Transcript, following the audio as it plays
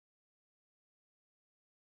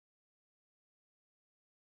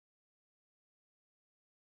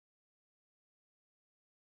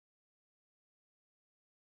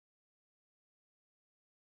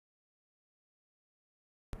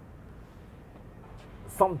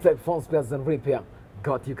Samtech phone spares and repair.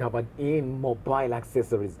 Got you covered in mobile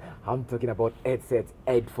accessories. I'm talking about headsets,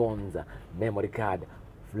 headphones, memory card,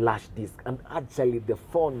 flash disk, and actually the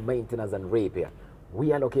phone maintenance and repair.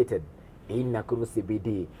 We are located in Nakuru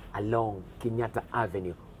CBD along Kenyatta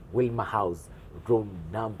Avenue, Wilma House, room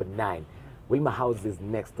number 9. Wilma House is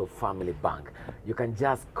next to Family Bank. You can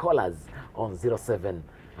just call us on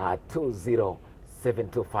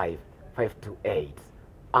 0720-725-528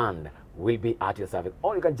 and we'll be at your service.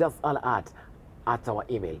 Or you can just at our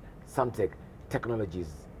email,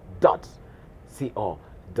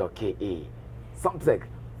 samtech.technologies.co.ke. Samtech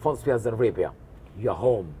phone spares and repair, your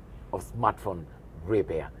home of smartphone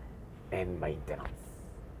repair and maintenance.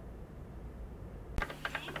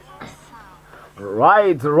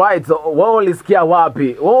 Right. Wao ulisikia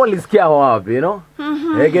wapi? You know?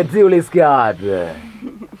 Egeti ulisikia wapi?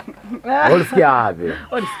 Ulisikia wapi?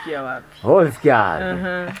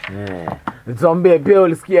 Tuambie pia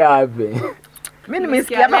ulisikia wapi? Mimi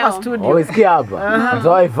nimesikia hapa kwa studio. Ulisikia hapa?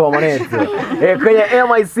 Ndio hivyo mwanetu. Kwenye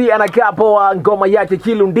MIC anakaa poa ngoma yake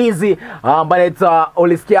Kilundeezy ambaye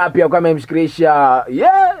ulisikia wapi kwa amemshikilisha.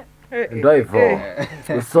 Ndio hivyo.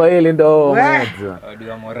 Kiswahili ndo mwanetu.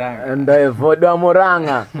 Ndio hivyo ndo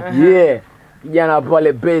Moranga. Kijana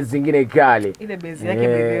pale base zingine kali. Ile base yake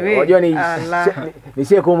bebewe. Unajua ni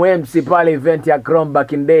sheku MC pale event ya Chrome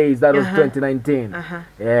back in days, that was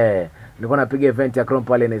 2019. Nilikuwa napiga event ya Chrome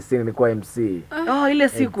pale na scene, nilikuwa MC. Ile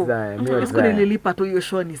siku. Siku nililipa tu hiyo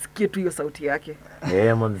show nisikie tu hiyo sauti yake.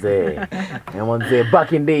 Monze,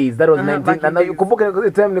 back in days, that was 19. Na kumbuka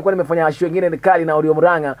ile time nilikuwa nimefanya show nyingine kali na Audio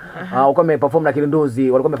Muranga, walikuwa wameperform na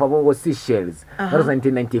Kilundeezy, walikuwa wameperform kwa Seychelles. That was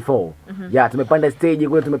 1994. Tumepanda stage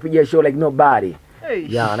kule tumepiga show like nobody.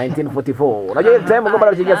 1944. Unajua ile time ngoma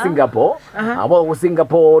tuliingia Singapore. Ambao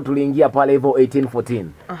Singapore tuliingia pale hivyo 1814.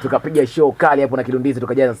 Tukapiga show kali hapo na Kilundeezy,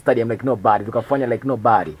 tukajaza stadium like nobody, tukafanya like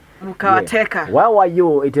nobody. Mkawateka. Where were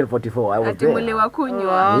you 1844? I was there. Atimulewa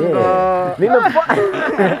kunywa.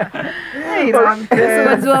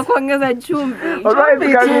 Wajua kuongeza chumvi.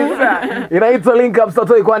 Inaitwa link up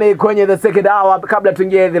sasa kwani kwenye the second hour kabla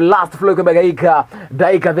tuingie the last flow kwa dakika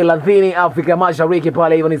 30 Afrika Mashariki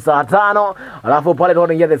pale hivyo ni saa 5. Alafu pale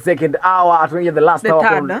tunaingia the second hour, tunaingia the last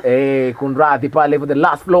hour kunradhi pale hivyo the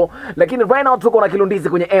last flow. Lakini right now tuko na Kilundeezy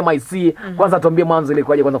kwenye MIC. Kwanza tuambie mwanzo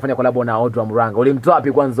ilikuwaje kwanza kufanya collab na Audio Muranga. Ulimtoa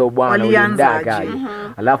wapi kwanza bwana uliandaka?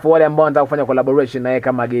 Alafu wale ambao wanataka kufanya collaboration na yeye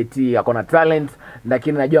kama Geti akona talent,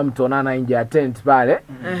 lakini najua mtonana nje ya tent pale.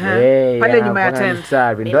 Pale nyuma ya tent.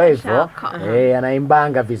 Ndio hivyo.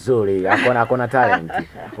 Anaimbanga vizuri. Akona talent.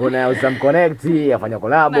 Unaweza mconnect afanya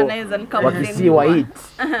collab. Wakisiwa hit.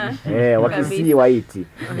 Wakisiwa hit.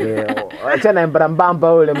 Achana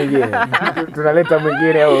mbamba ule mwingine. Tunaleta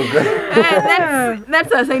mwingine huko.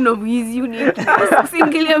 That's a sign of his unity.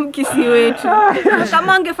 Singilia mkisi wetu.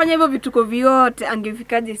 Kama angefanya hivyo vituko vyote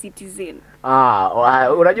angefikaje Citizen?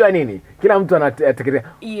 Unajua nini? Kila mtu anatekeleza.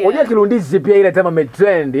 Unajua Kilundeezy pia ile time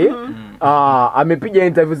ametrend, amepiga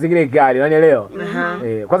interview zingine kali, unanielewa?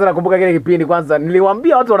 Kwanza nakumbuka kile kipindi kwanza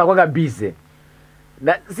niliwaambia watu wanakuwa busy.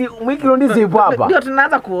 Na si Kilundeezy yupo hapa. Ndio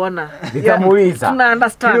tunaanza kuona. Nitamuuliza. Tuna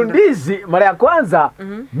understand. Kilundeezy mara ya kwanza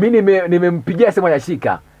mimi nimempigia simu ya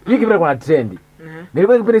shika. Hiki kipindi kuna trend.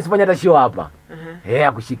 Nilikuwa kipindi sifanya hata show hapa.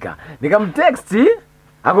 Akushika. Nikamtext,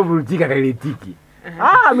 akaburutika kailitiki.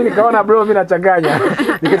 Mimi nikaona bro mimi nachanganya.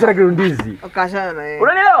 Nikachana Kilundeezy. Ukashana na yeye.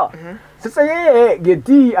 Unanielewa? Sasa yeye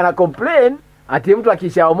Geti ana complain ati mtu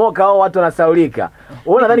akishaomoka au watu wanasaulika.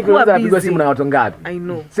 Wewe unadhani Kilundeezy anapigwa simu na watu ngapi? I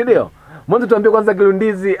know. Si ndio? Mwanzo tuambie kwanza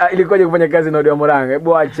Kilundeezy ilikuwaje kufanya kazi na Audio Muranga?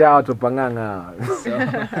 Hebu acha watu panganga.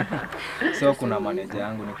 So kuna manager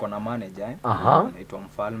yangu, niko na manager anaitwa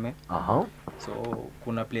Mfalme. So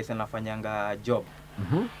kuna place anafanyanga job.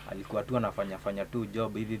 Alikuwa tu anafanya tu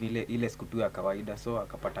job hivi ile siku tu ya kawaida, so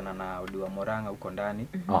akapatana na Audio Muranga huko ndani.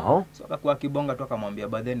 So akakuwa kibonga tu akamwambia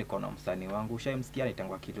baadaye niko na msanii wangu ushaimsikia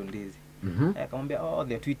anaitwa Kilundeezy. Akamwambia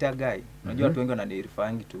the Twitter guy. Unajua watu wengi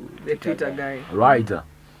wanaderifangi tu the Twitter guy. Right.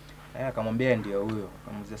 Akamwambia ndio huyo.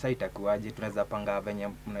 Akamwambia sasa itakuaje tunaweza panga venye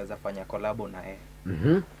mnaweza fanya collab na yeye.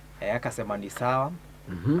 Akasema ni sawa.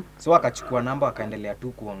 So akachukua namba akaendelea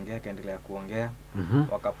tu kuongea,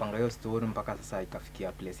 wakapanga hiyo story mpaka sasa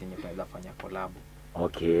ikafikia place yenye tunaweza fanya collab.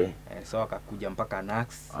 So akakuja mpaka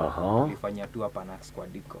Nax. Tulifanya tu hapa Nax kwa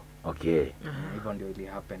Diko. Hivyo ndio ili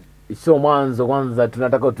happen. So mwanzo kwanza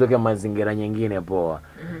tunataka tuweke mazingira nyingine poa.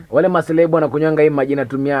 Wale maselebu wanakunywanga hii maji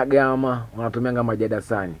natumiaga ama wanatumianga maji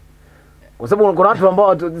darasani. Kwa sababu kuna watu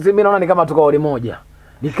ambao mimi naona ni kama tuko wadi moja.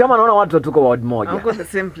 Ni kama naona watu tuko ward moja. Wako the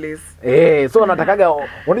same place. So natakaga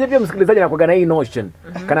unajua pia msikilizaji anakuwa na hii notion.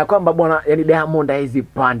 Kana kwamba bwana yani Diamond hizi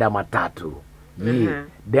panda matatu.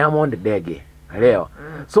 Diamond Dege. Leo.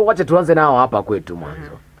 So wacha tuanze nao hapa kwetu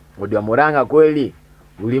mwanzo. Odi wa Murang'a kweli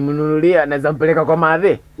ulimnunulia naweza mpeleka kwa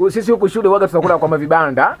maadhi. Sisi huku shule waga tunakula kwa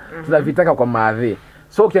mavibanda, tunavitaka kwa maadhi.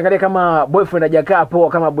 So ukiangalia kama boyfriend hajakaa poa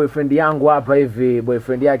kama boyfriend yangu hapa hivi,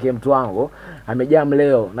 boyfriend yake mtu wangu amejaa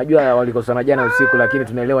leo. Najua walikosana jana usiku lakini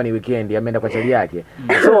tunaelewa ni weekend, ameenda kwa chali yake.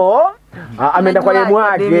 So ameenda kwa demu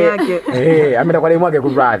wake. Ameenda kwa demu wake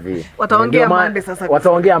kuradhi. Wataongea Monday sasa.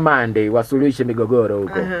 Wataongea Monday, wasuluhishe migogoro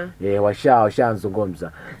huko.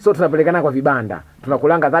 Washaanzungumza. So tunapelekana kwa vibanda.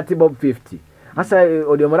 Tunakulanga 30 bob 50. Sasa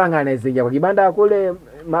Odi wa Murang'a anaingia kwa kibanda kule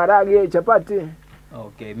marage, chapati.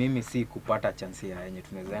 Okay, mimi si kupata chance ya yenye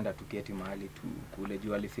tunaweza enda tuketi mahali tu kule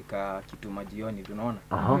juu alifika kitu majioni tunaona.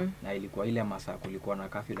 Na ilikuwa ile masaa kulikuwa na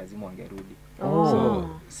kafi lazima wangerudi. So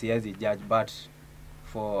siwezi judge but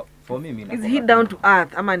for me mimi is he down to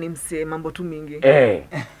earth ama ni mse mambo tu mingi?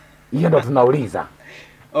 Hiyo ndo tunauliza.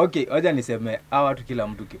 Okay, hoja niseme hawa watu kila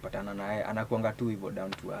mtu ukipatana naye anakuanga tu hivyo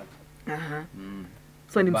down to earth.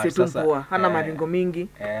 So ni mse tu mpoa, hana maringo mingi.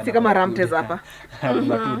 Si kama Ramtez hapa.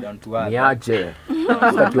 Down to earth. Niache.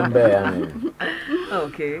 Sitakuombea mimi.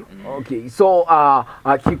 Okay. So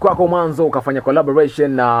kikwako mwanzo ukafanya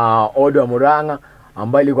collaboration na Odi wa Murang'a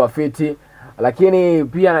ambayo ilikuwa fiti, lakini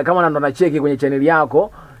pia kama ndo nacheki kwenye channel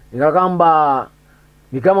yako nikakamba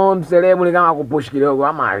ni kama mselebu ni kama kupush kidogo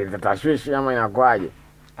ama itatashwishi ama inakwaje?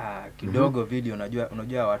 Kidogo video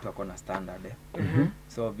unajua watu wako na standard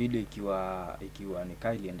so video ikiwa ni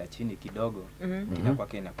kali ilienda chini kidogo inakuwa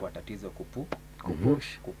inakuwa tatizo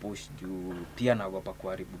kupush juu pia naogopa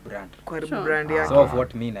kuharibu brand yake. So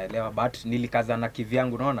what mimi naelewa but nilikazana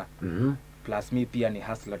kivyangu unaona. Plus me pia ni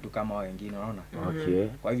hustler tu kama wengine unaona.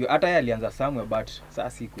 Kwa hivyo hata yeye alianza somewhere but sasa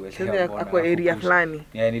sikuelewa mbona kwa area fulani.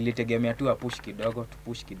 Nilitegemea tu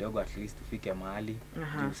push kidogo at least tufike mahali.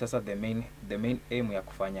 Sasa the main aim ya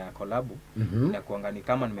kufanya collab inakuanga ni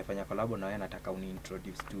kama nimefanya collab na wewe nataka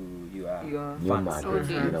uniintroduce to your fans.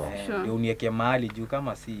 Ndio uniweke mahali juu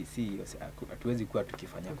kama si hatuwezi kuwa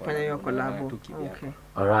tukifanya collab tu kivyako.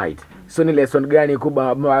 Alright. So ni lesson gani kubwa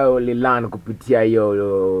ambayo ulilearn kupitia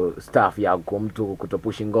hiyo staff yako mtu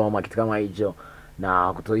kutopushi ngoma kitu kama hicho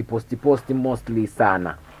na kutoipost mostly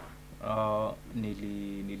sana?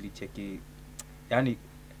 Nilicheki yani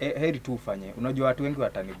heri tu ufanye. Unajua watu wengi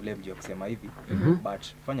watani blame juu kusema hivi but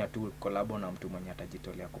fanya tu collab na mtu mwenye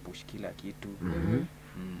atajitolea kupush kila kitu.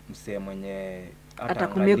 Msee mwenye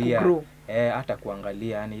hata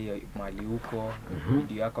kuangalia yani hiyo mali huko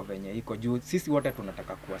video yako venye iko juu sisi wote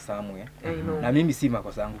tunataka kuwa somewhere. Na mimi si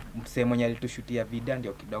makosa yangu, msee mwenye alitushutia video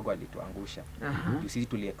ndio kidogo alituangusha. Juu sisi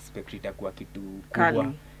tuli expect itakuwa kitu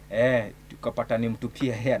kubwa. Tukapata ni mtu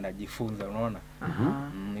pia yeye anajifunza unaona.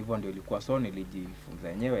 Hivyo ndio ilikuwa so nilijifunza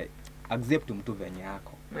yenyewe accept mtu venye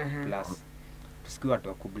yako. Plus tusikiwa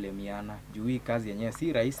watu kublemiana juu hii kazi yenyewe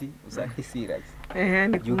si rahisi, usaki si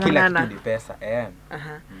rahisi. Juu kila kitu ni pesa.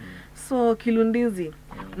 So Kilundeezy,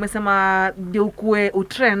 umesema ndio ukue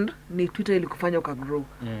utrend ni Twitter ilikufanya ukagrow.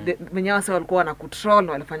 Wenyewe wasa walikuwa wanakutroll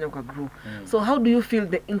na walifanya ukagrow. So how do you feel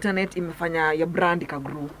the internet imefanya ya brand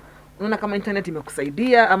ikagrow? Unaona kama internet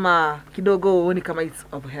imekusaidia ama kidogo uone kama it's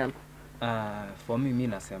of help? For me mimi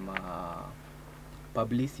nasema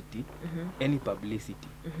publicity, any publicity.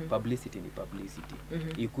 Publicity ni publicity.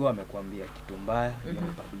 Ikiwa amekwambia kitu mbaya ni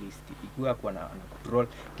publicity. Ikiwa kwa na control.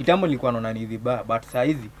 Kitambo nilikuwa naona ni vibaya but saa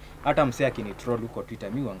hizi hata msee akinitroll huko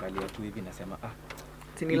Twitter mimi uangalia tu hivi nasema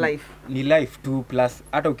ni life tu plus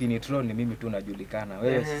hata ukinitroll ni mimi tu najulikana.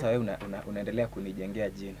 Wewe sasa wewe unaendelea kunijengea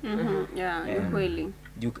jina. Ni kweli.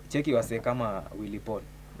 Cheki wase kama Willy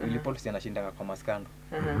Paul si anashinda kwa maskando.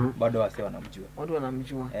 Bado wase wanamjua. Watu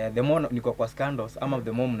wanamjua. The more niko kwa scandals ama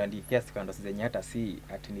the more mnanikia scandals zenye hata si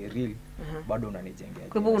ati ni real bado unanijengea.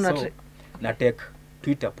 Kwa hivyo na take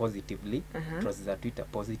Twitter positively, process za Twitter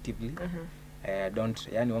positively. Don't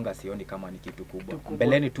yani wanga sioni kama ni kitu kubwa.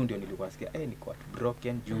 Mbeleni tu ndio nilikuwa sikia niko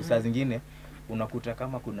broken juu saa zingine unakuta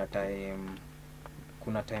kama kuna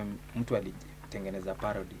time mtu alitengeneza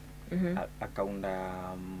parody. Akaunda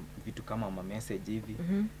vitu kama message hivi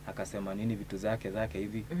akasema nini vitu zake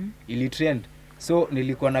hivi ili trend. So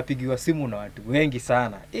nilikuwa napigiwa simu na watu wengi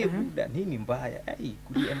sana. Buda nini mbaya?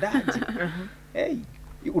 Kuliendaje?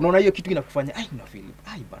 Unaona hiyo kitu inakufanya una feel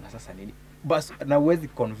bana sasa nini? Bas na uwezi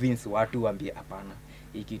convince watu waambie hapana.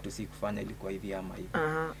 Hii kitu si kufanya ilikuwa hivi ama hivi.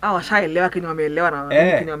 Washaelewa kini wameelewa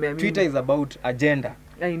na kini wameamini. Twitter is about agenda.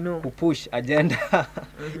 I know. Kupush agenda.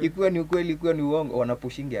 Ikuwa ni ukweli ikuwa ni uongo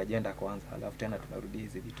wanapushingi agenda kwanza alafu tena tunarudi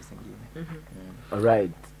hizi vitu zingine.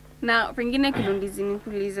 Alright. Na pengine Kilundeezy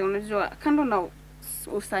nikuulize, unajua kando na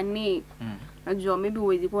usanii najua maybe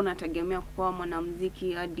uwezi kuwa unategemea kuwa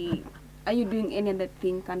mwanamuziki hadi are you doing any other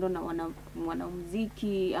thing kando na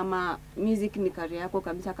mwanamuziki ama music ni career yako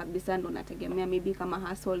kabisa ndo unategemea maybe kama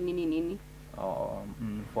hustle nini?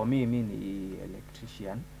 For me ni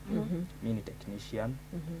electrician. Mimi ni technician.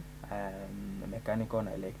 Mechanical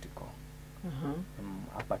na electrical.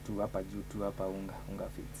 Hapa juu tu hapa unga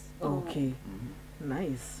fits. Okay.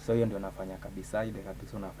 Nice. So hiyo ndio nafanya kabisa, ile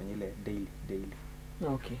kabisa unafanya ile daily.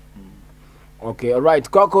 Okay. Okay, alright.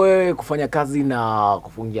 Kwako wewe kufanya kazi na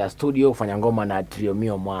kufungia studio, kufanya ngoma na Trio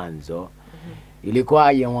Mio mwanzo.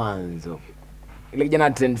 Ilikuwaje mwanzo? Ile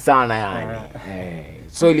kijana trend sana yani.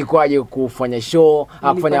 So ilikuwaje kufanya show,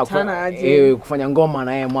 kufanya ngoma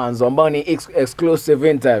na yeye mwanzo ambao ni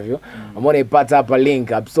exclusive interview ambao naipata hapa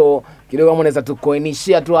link up. So kidogo kama unaweza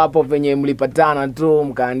tukoinishia tu hapo venye mlipatana tu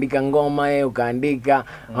mkaandika ngoma yeye ukaandika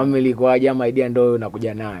ama ilikuwaje ama idea ndio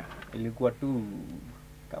unakuja nayo? Ilikuwa tu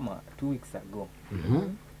kama 2 weeks ago.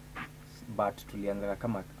 But tulianza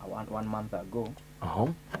kama 1 month ago.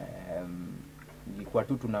 Ilikuwa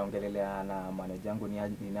tu tunaongelelea na manager yangu ni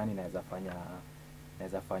nani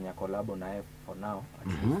naweza fanya collab na yeye for now at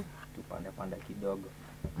least tupande kidogo.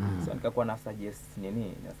 So nikakuwa na suggest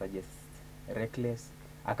Reckless,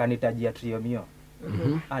 akanitajia Trio Mio.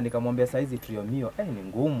 Nikamwambia saizi Trio Mio ni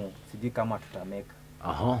ngumu, sijui kama tutameka.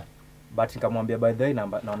 But nikamwambia by the way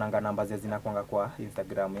naonanga namba zinakuanga kwa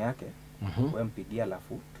Instagram yake. Wewe mpigia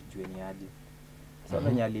alafu tujue ni aje. So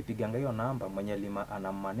venye alipiganga hiyo namba mwenye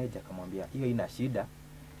ana manager akamwambia hiyo ina shida.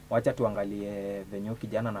 Wacha tuangalie venye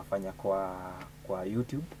kijana anafanya kwa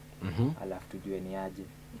YouTube. Alafu tujue ni aje.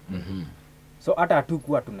 So hata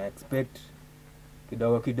hatukuwa tuna expect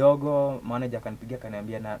kidogo manager akanipigia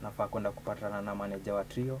akaniambia nafaa kwenda kupatana na manager wa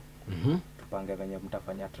Trio. Tupange venye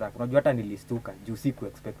mtafanya track. Unajua hata nilistuka juu siku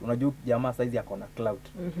expect. Unajua jamaa saizi yako na cloud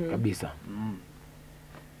kabisa.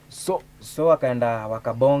 So akaenda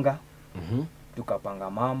wakabonga. Tukapanga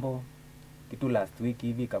mambo. Kitu last week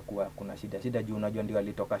hivi kakuwa kuna shida juu unajua ndio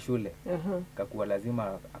alitoka shule. Kakuwa lazima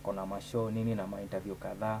akona mashow nini na interview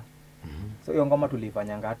kadhaa. So hiyo ngoma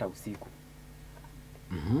tulifanyanga hata usiku.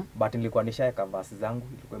 But nilikuwa nishaeka verse zangu,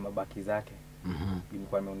 ilikuwa mabaki zake.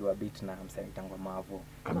 Nilikuwa nimeondoa beat na msanii Mavo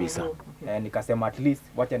kabisa. Nikasema at least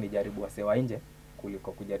wacha nijaribu wasewa nje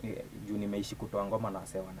kuliko kuja juu nimeishi kutoa ngoma na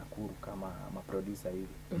wasewa Nakuru kama producer hivi.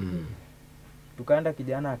 Tukaenda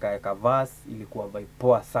kijana akaeka verse, ilikuwa vibe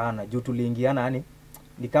poa sana juu tuliingiana yani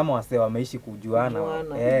ni kama wasewa wameishi kujuana.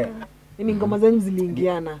 Ni ngoma zenyu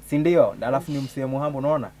ziliingiana. Si ndio? Alafu ni msee Muhambo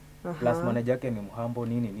unaona? Plus manager yake ni Muhambo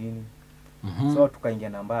nini. So tukaingia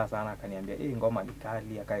na mbaya sana akaniambia ngoma ni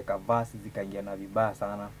kali, akaeka verse zikaingia na vibaya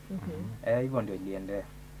sana. Hivyo ndio iliendelea.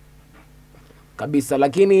 Kabisa,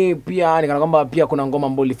 lakini pia nikana kwamba pia kuna ngoma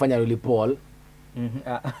ambayo ulifanya Lily Paul.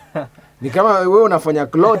 Ni kama wewe unafanya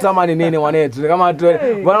clout ama ni nini wanetu? Ni kama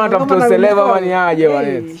bwana unatafuta celeba ama ni aje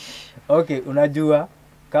wanetu? Okay, unajua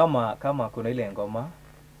kama kuna ile ngoma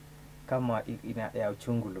kama ya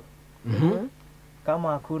uchungulo.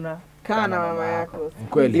 Kama hakuna kana mama yako.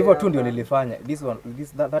 Kweli. Hivyo tu ndio nilifanya.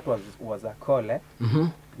 That was a call.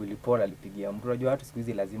 Lily Paul alipigia mtu. Unajua watu siku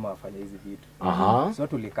hizi lazima wafanye hizi vitu. So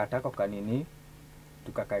tulikataka kwa nini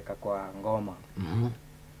tukakaeka kwa ngoma.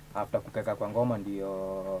 After kukaeka kwa ngoma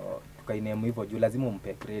ndio tukainemu hivyo juu lazima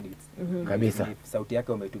umpe credits. Kabisa. Sauti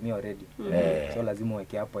yake umetumia already. So lazima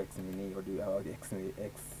uweke hapo X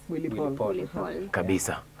Lily Paul.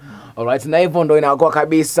 Kabisa. Alright, na hivyo ndo inakuwa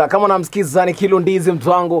kabisa. Kama unamsikiza ni Kilundeezy mtu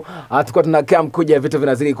wangu, tukua tunakaa mkuja vitu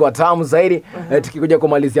vinazidi kuwa tamu zaidi. Tukikuja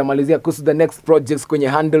kumalizia kuhusu the next projects kwenye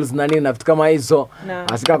handles na nini na vitu kama hizo.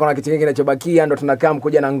 Asikana kuna kitu kingine kinachobakia ndo tunakaa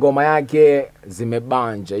mkuja na ngoma yake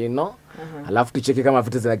Zimebanja, you know. Alafu tucheki kama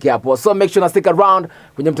vitu zinakia hapo. So make sure na stick around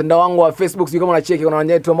kwenye mtandao wangu wa Facebook. Sio kama unacheki kuna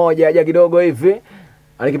wanyetu moja aja kidogo hivi.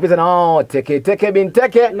 Alikipita na teke bin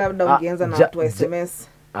teke. Labda ungeanza na watu wa SMS.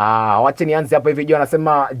 Wacha nianze hapa hivi.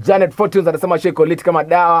 Anasema Janet Fortunes anasema sheko lit kama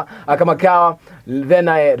dawa kama kawa. Then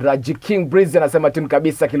Raji King Breeze anasema tune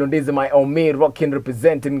kabisa Kilundeezy my Omi rocking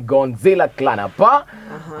representing Gonzilla clan hapa.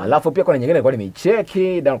 Alafu pia kuna nyingine ilikuwa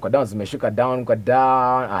nimecheki down kwa down zimeshuka down kwa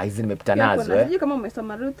down. Hizi nimepita nazo Sijui kama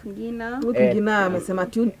umesoma Ruth Ngina amesema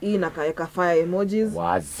tune na kaeka fire emojis.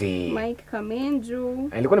 Wazi. Mike Kamenju.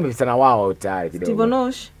 Ilikuwa nimepita na wao tayari kidogo. Steven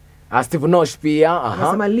Osh. Steven Osh pia.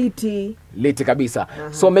 Anasema liti kabisa.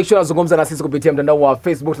 So make sure unazungumza na sisi kupitia mtandao wa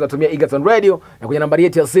Facebook, tunatumia Egerton Radio na kwenye nambari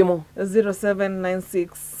yetu ya simu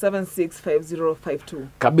 0796765052.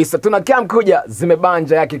 Kabisa, tunakaa mkuja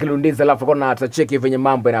Zimebanja yake Kilundeezy, alafu kuna atacheki venye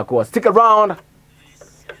mambo yanakuwa. Stick around.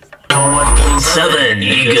 1.7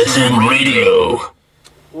 Egerton Radio.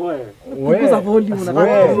 Kuza volume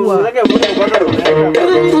unataka.